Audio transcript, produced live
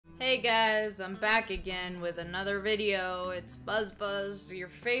Hey guys, I'm back again with another video. It's BuzzBuzz, your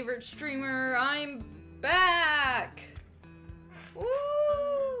favorite streamer. I'm back! Woo!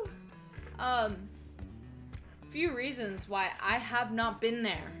 Few reasons why I have not been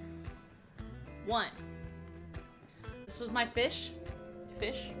there. One, this was my fish.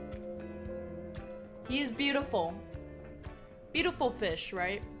 He is beautiful. Beautiful fish,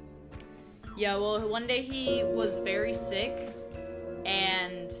 right? Yeah, well, one day he was very sick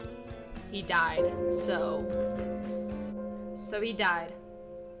and he died, so he died.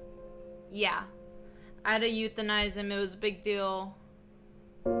 Yeah, I had to euthanize him. It was a big deal.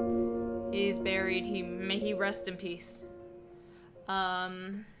 He's buried. May he rest in peace.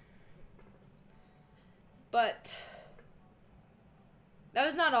 But that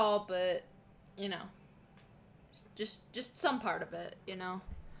was not all, but you know, just some part of it, you know.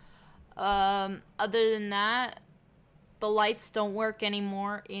 Other than that, the lights don't work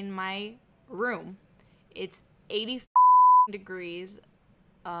anymore in my room. It's 80 degrees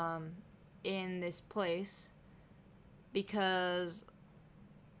in this place because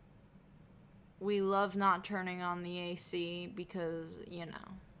we love not turning on the AC because, you know,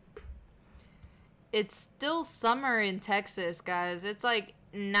 it's still summer in Texas, guys. It's like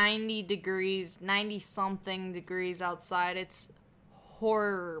 90 degrees, 90 something degrees outside. It's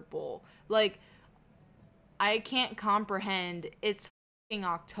horrible. Like, I can't comprehend. It's f***ing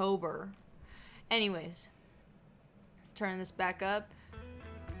October. Anyways, let's turn this back up.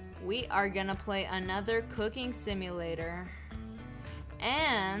 We are gonna play another cooking simulator.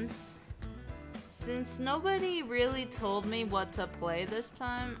 And since nobody really told me what to play this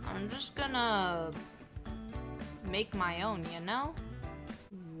time, I'm just gonna make my own, you know?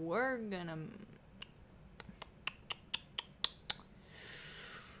 We're gonna...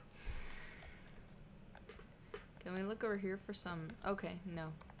 Can we look over here for some... Okay, no.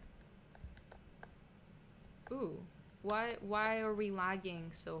 Ooh. Why are we lagging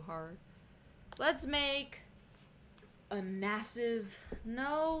so hard? Let's make a massive...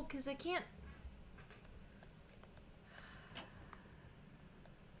 No, because I can't...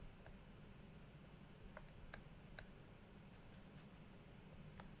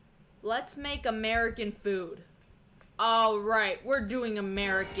 Let's make American food. Alright, we're doing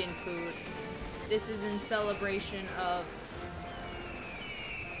American food. This is in celebration of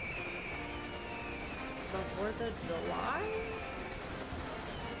the 4th of July?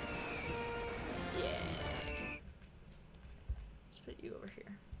 Yeah. Let's put you over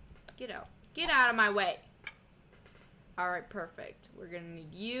here. Get out. Get out of my way. Alright, perfect. We're gonna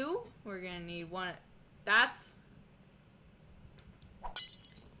need you. We're gonna need one. That's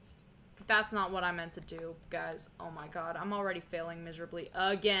not what I meant to do, guys. Oh my god. I'm already failing miserably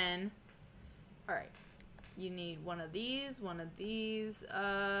again. Alright, you need one of these,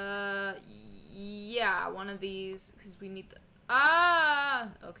 yeah, one of these, because we need the,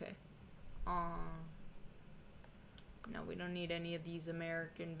 okay, no, we don't need any of these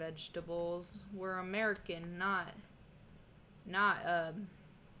American vegetables. We're American, not,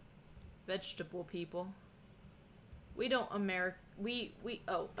 vegetable people. We don't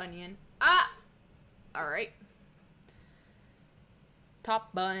oh, onion, alright,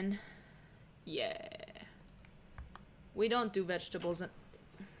 top bun. Yeah. We don't do vegetables in...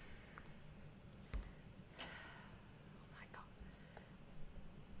 Oh my god.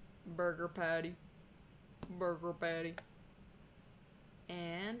 Burger patty. Burger patty.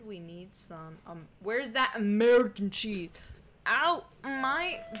 And we need some... where's that American cheese? Ow!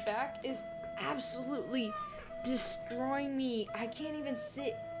 My back is absolutely destroying me. I can't even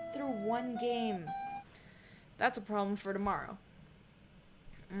sit through one game. That's a problem for tomorrow.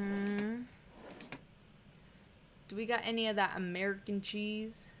 Do we got any of that American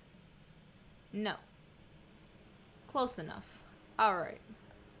cheese? No. Close enough. Alright.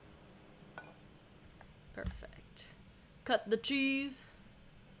 Perfect. Cut the cheese.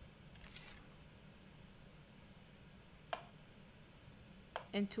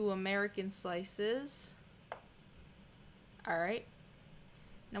 Into American slices. Alright.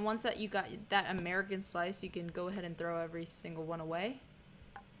 Now once that you got that American slice, you can go ahead and throw every single one away.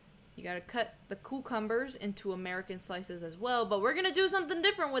 You gotta cut the cucumbers into American slices as well, but we're gonna do something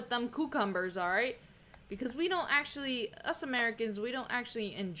different with them cucumbers, alright? Because we don't actually, us Americans, we don't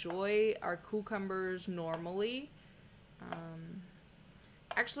actually enjoy our cucumbers normally.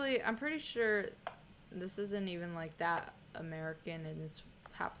 Actually, I'm pretty sure this isn't even like that American, and it's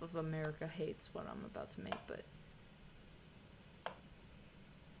half of America hates what I'm about to make, but...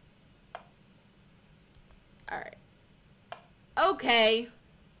 Alright. Okay.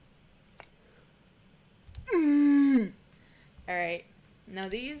 Alright. Now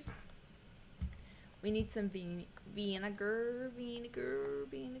these, we need some vinegar.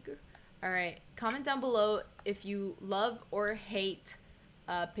 Alright, comment down below if you love or hate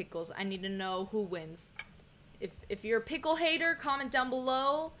pickles. I need to know who wins. If you're a pickle hater, comment down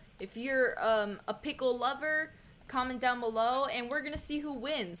below. If you're a pickle lover, comment down below. And we're gonna see who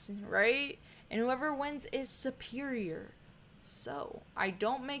wins, right? And whoever wins is superior. So, I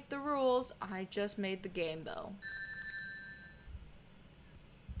don't make the rules, I just made the game though.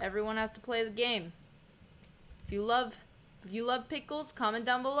 Everyone has to play the game. If you love pickles, comment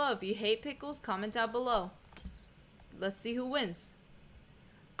down below. If you hate pickles, comment down below. Let's see who wins.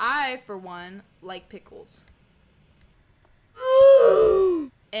 I, for one, like pickles.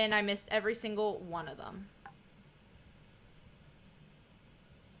 And I missed every single one of them.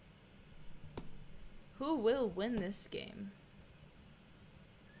 Who will win this game?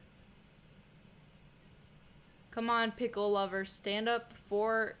 Come on, pickle lovers, stand up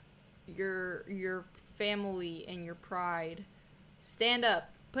for your family and your pride. Stand up.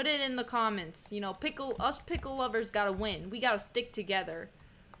 Put it in the comments. You know, us pickle lovers gotta win. We gotta stick together.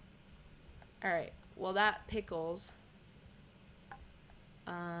 Alright, well that pickles.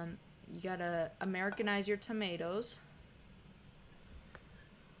 You gotta Americanize your tomatoes.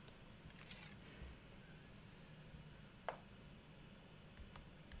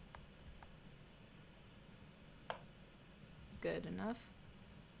 Good enough.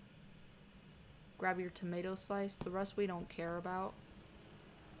 Grab your tomato slice. The rest we don't care about.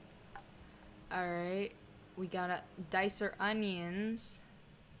 Alright. We gotta dice our onions.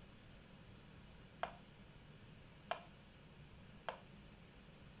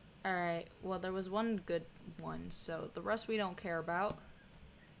 Alright. Well, there was one good one, so the rest we don't care about.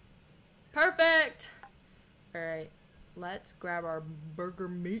 Perfect! Alright. Let's grab our burger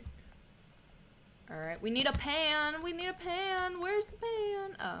meat. Alright, we need a pan. We need a pan. Where's the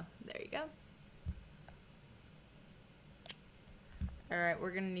pan? Oh, there you go. Alright,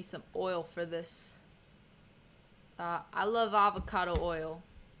 we're gonna need some oil for this. I love avocado oil.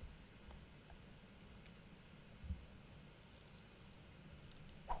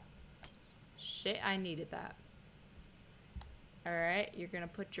 Shit, I needed that. Alright, you're gonna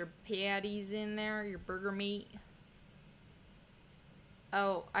put your patties in there, your burger meat.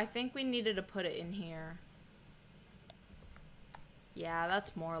 Oh, I think we needed to put it in here. Yeah,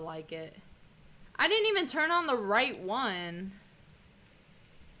 that's more like it. I didn't even turn on the right one.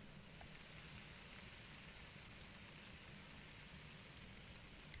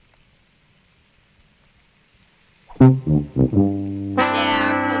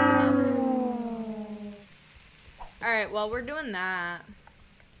 Yeah, close enough. Alright, well, we're doing that.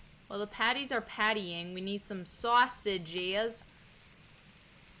 Well, the patties are pattying. We need some sausages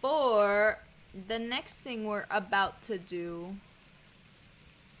for the next thing we're about to do.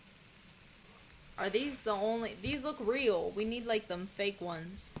 Are these the only... These look real. We need, like, them fake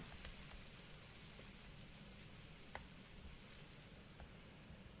ones.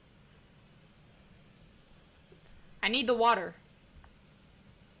 I need the water.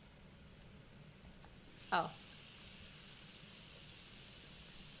 Oh.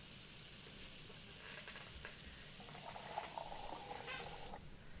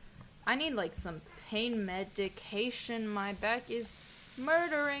 I need like some pain medication. My back is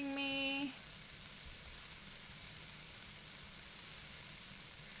murdering me.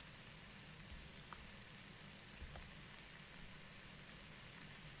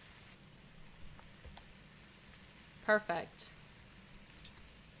 Perfect.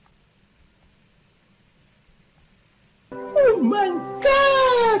 Oh my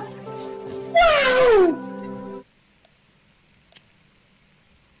God! Wow!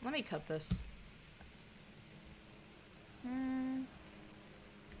 Let me cut this.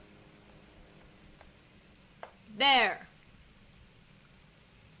 There.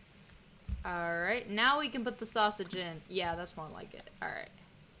 Alright, now we can put the sausage in. Yeah, that's more like it. Alright.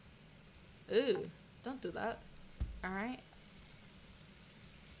 Ooh, don't do that. Alright.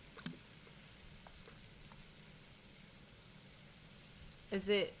 Is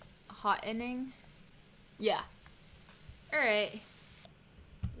it hottening? Yeah. Alright.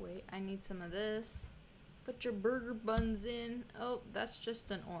 Wait, I need some of this. Put your burger buns in. Oh, that's just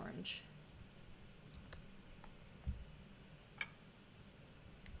an orange.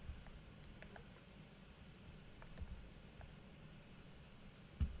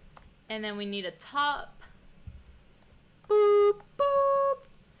 And then we need a top. Boop, boop.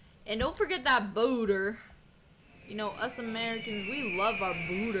 And don't forget that booter. You know, us Americans, we love our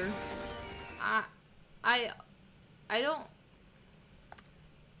booter. I don't...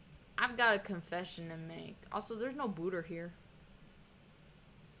 I've got a confession to make. Also, there's no booter here.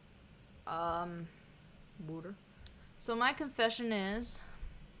 Booter. So my confession is,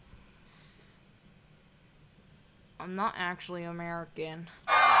 I'm not actually American.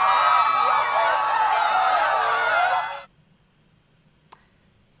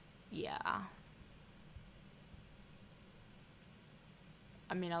 Yeah.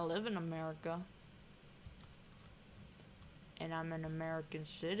 I mean, I live in America. And I'm an American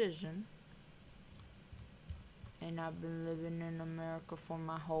citizen. And I've been living in America for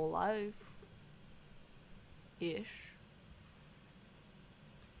my whole life. Ish.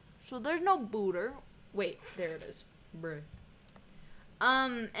 So there's no booter. Wait, there it is. Bruh.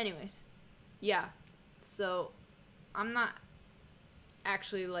 Anyways. Yeah. So, I'm not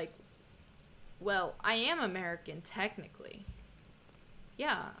actually like, well, I am American technically.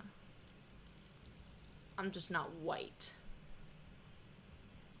 Yeah. I'm just not white.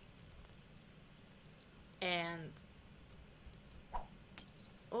 And,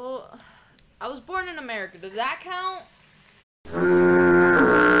 oh, I was born in America. Does that count?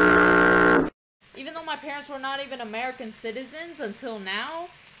 Even though my parents were not even American citizens until now?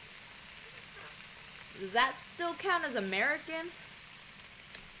 Does that still count as American?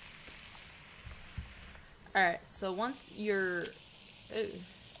 Alright, so once your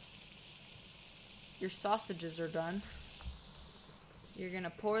sausages are done, you're gonna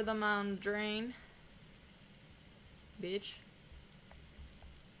pour them on the drain. Bitch.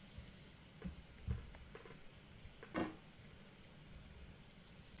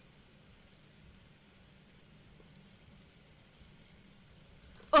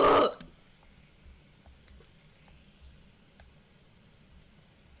 Ugh!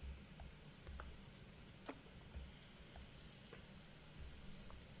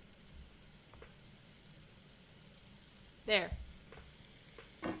 There.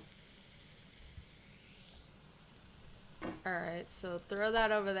 Alright, so throw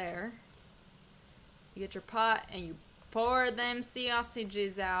that over there. You get your pot and you pour them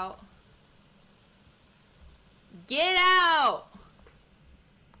sausages out. Get out!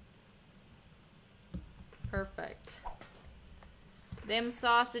 Perfect. Them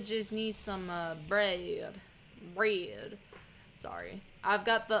sausages need some bread. Bread. Sorry. I've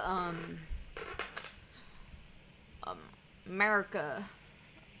got the America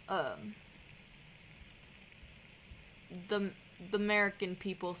the American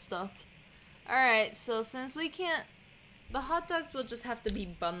people stuff. Alright, so since we can't, the hot dogs will just have to be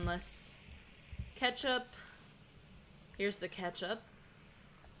bunless. Ketchup. Here's the ketchup.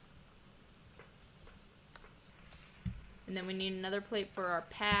 And then we need another plate for our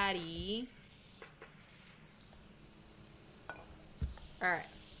patty. Alright.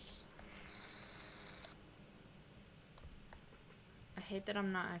 I hate that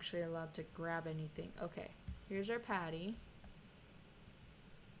I'm not actually allowed to grab anything. Okay. Here's our patty.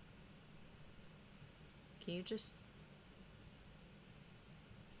 Can you just...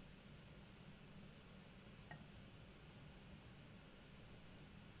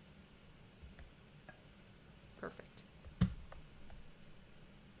 Perfect.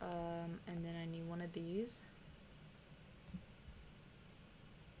 And then I need one of these.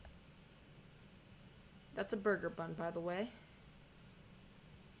 That's a burger bun, by the way.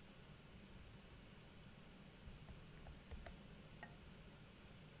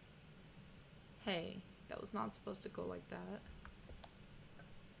 Hey, that was not supposed to go like that.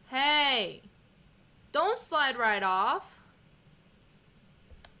 Hey! Don't slide right off.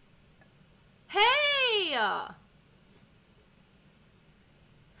 Hey!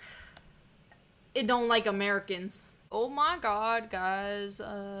 It don't like Americans. Oh my god, guys.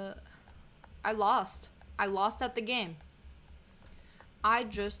 I lost. I lost at the game. I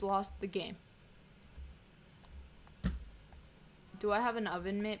just lost the game. Do I have an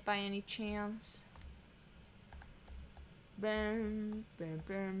oven mitt by any chance? Bam, bam,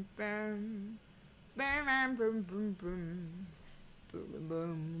 bam, bam. Bam, bam, boom, boom, boom. Boom,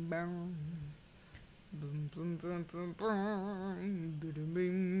 boom, boom. Boom, boom, boom, boom, boom. Boom,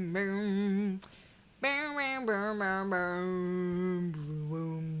 boom, boom. Bam, bam, bam, bam, bam.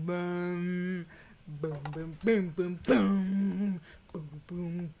 Boom, boom. Boom, boom, boom, boom, boom. Boom,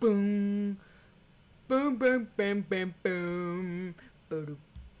 boom, boom. Boom, boom, bam, bam, boom. Boom.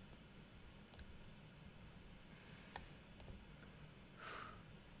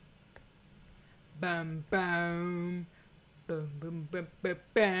 Bam, bam. Boom, boom, bam, bam,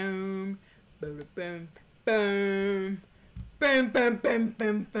 bam. Boom, bam, bam. Bam, bam, bam,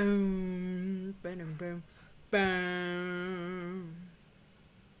 bam, bam. Bam, bam, bam.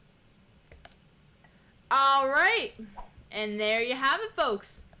 All right. And there you have it,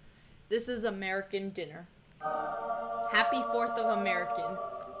 folks. This is American dinner. Happy 4th of American.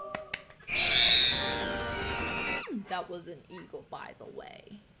 That was an eagle, by the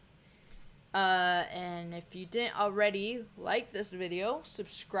way. And if you didn't already like this video,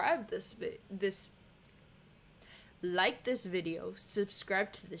 like this video,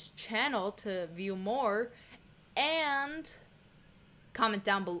 subscribe to this channel to view more, and comment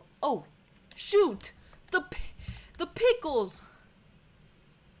down below. Oh, shoot! The pickles!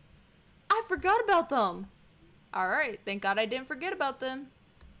 I forgot about them! Alright, thank God I didn't forget about them.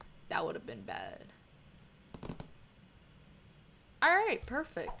 That would have been bad. Alright,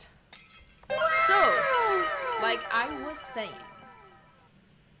 perfect. So, like I was saying,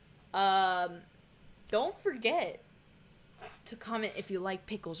 don't forget to comment if you like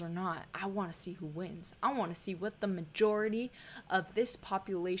pickles or not. I want to see who wins. I want to see what the majority of this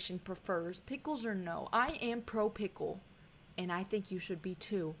population prefers, pickles or no. I am pro pickle, and I think you should be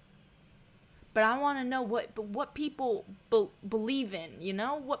too. But I want to know what people believe in, you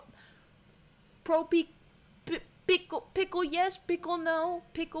know? What pro pickle yes, pickle no,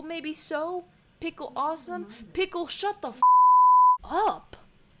 pickle maybe so, pickle awesome, pickle shut the f up.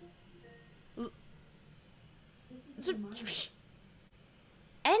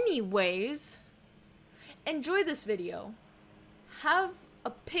 Anyways, enjoy this video. Have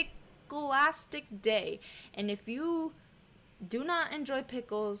a pickleastic day. And if you do not enjoy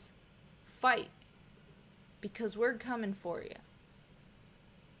pickles, fight. Because we're coming for you.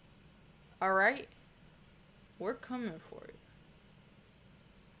 Alright? We're coming for you.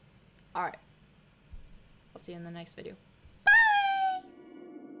 Alright. I'll see you in the next video.